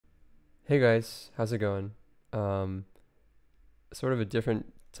Hey guys, how's it going? Um, Sort of a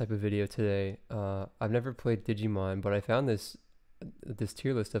different type of video today. I've never played Digimon, but I found this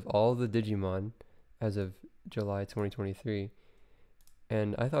tier list of all the Digimon as of July 2023,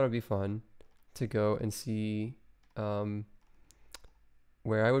 and I thought it'd be fun to go and see um,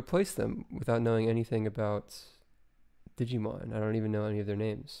 where I would place them without knowing anything about Digimon. I don't even know any of their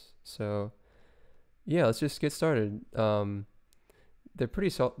names. So yeah, let's just get started. They're pretty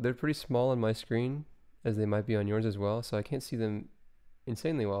small on my screen, as they might be on yours as well, so I can't see them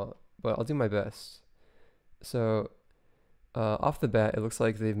insanely well, but I'll do my best. So, off the bat, it looks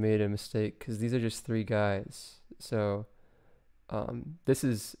like they've made a mistake because these are just three guys. So, this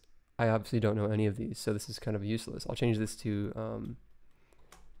is, I obviously don't know any of these, so this is kind of useless. I'll change this to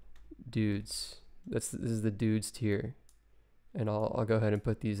dudes. This is the dudes tier, and I'll go ahead and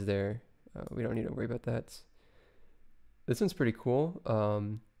put these there. We don't need to worry about that. This one's pretty cool.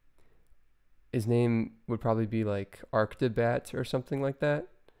 His name would probably be like Arctibat or something like that.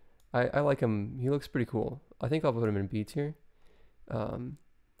 I like him. He looks pretty cool. I think I'll put him in B tier. Um,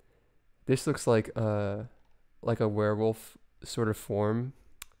 this looks like a werewolf sort of form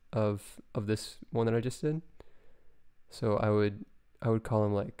of this one that I just did. So I would call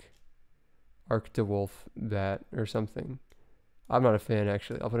him like Arctowolf Bat or something. I'm not a fan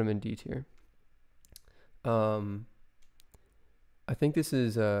actually. I'll put him in D tier. Um, I think this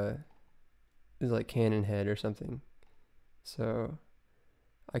is like Cannon Head or something. So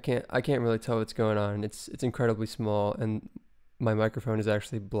I can't really tell what's going on. It's incredibly small, and my microphone is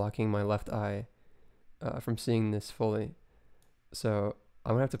actually blocking my left eye from seeing this fully. So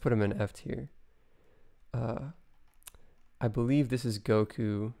I'm gonna have to put him in F tier. Uh, I believe this is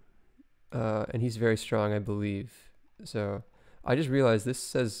Goku, and he's very strong, I believe. So I just realized this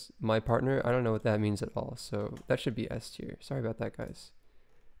says my partner. I don't know what that means at all. So that should be S tier. Sorry about that, guys.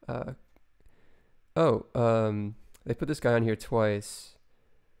 Uh, they put this guy on here twice.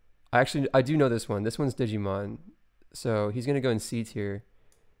 I do know this one. This one's Digimon, so he's gonna go in C tier.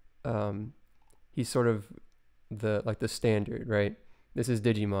 Um, he's sort of the standard, right? This is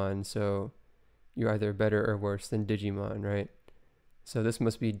Digimon, so you're either better or worse than Digimon, right? So this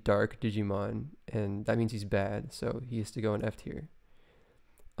must be Dark Digimon, and that means he's bad, so he has to go in F tier.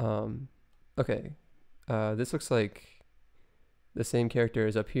 Um, okay, this looks like the same character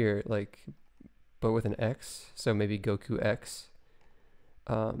as up here, like but with an X, so maybe Goku X.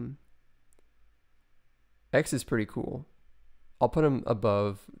 Um, X is pretty cool. I'll put him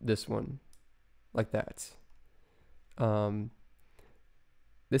above this one, like that. Um,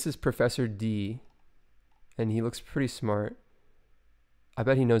 this is Professor D, and he looks pretty smart. I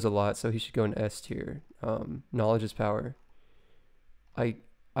bet he knows a lot, so he should go in S tier. Knowledge is power. I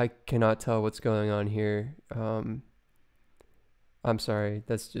I cannot tell what's going on here. I'm sorry,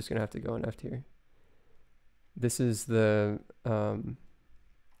 that's just gonna have to go in F tier. This is this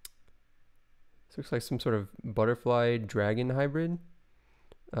looks like some sort of butterfly dragon hybrid.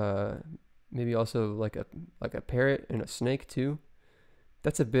 Uh, Maybe also like a parrot and a snake too.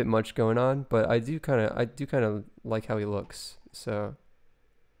 That's a bit much going on, but I do kind of like how he looks. So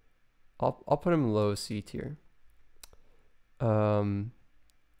I'll put him low C tier. Um,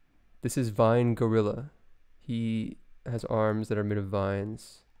 this is Vine Gorilla. He has arms that are made of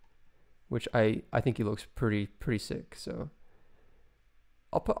vines, which I think he looks pretty sick. So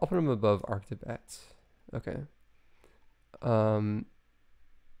I'll put him above Arctobats. Okay. Um,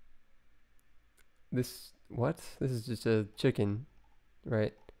 this what? This is just a chicken,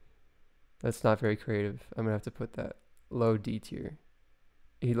 right? That's not very creative. I'm gonna have to put that low D tier.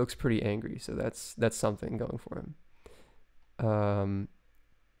 He looks pretty angry, so that's something going for him. Um,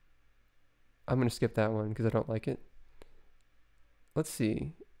 I'm gonna skip that one because I don't like it. Let's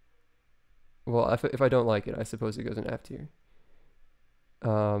see. Well, if I don't like it, I suppose it goes in F tier.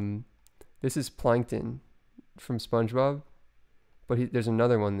 Um, this is Plankton from SpongeBob, but there's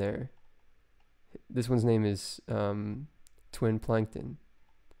another one there. This one's name is Twin Plankton.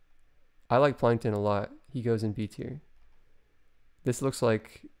 I like Plankton a lot. He goes in B tier. This looks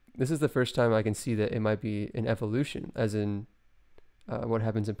like this is the first time I can see that it might be an evolution, as in what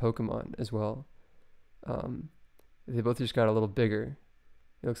happens in Pokemon as well. Um, they both just got a little bigger.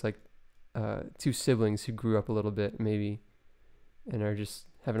 It looks like two siblings who grew up a little bit, maybe, and are just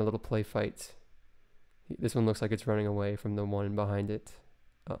having a little play fight. This one looks like it's running away from the one behind it.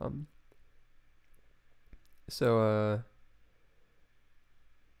 Um, so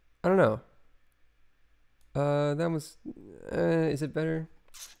I don't know. That was. Is it better?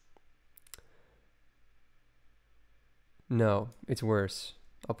 No, it's worse.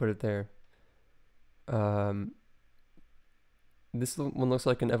 I'll put it there. Um, This one looks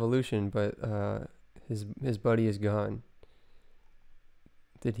like an evolution, but his buddy is gone.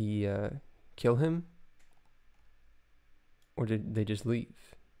 Did he kill him, or did they just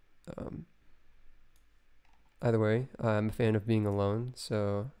leave? Um, Either way, I'm a fan of being alone,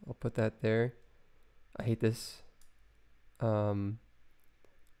 so I'll put that there. I hate this.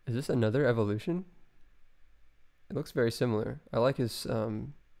 Is this another evolution? It looks very similar. I like his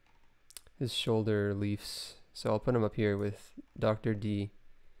shoulder leaves, so I'll put him up here with Dr. D.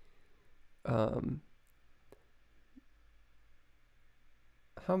 Um,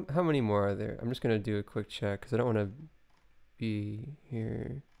 how many more are there? I'm just gonna do a quick check because I don't want to be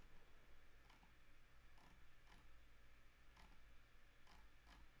here.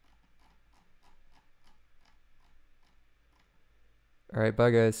 All right,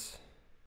 bye guys.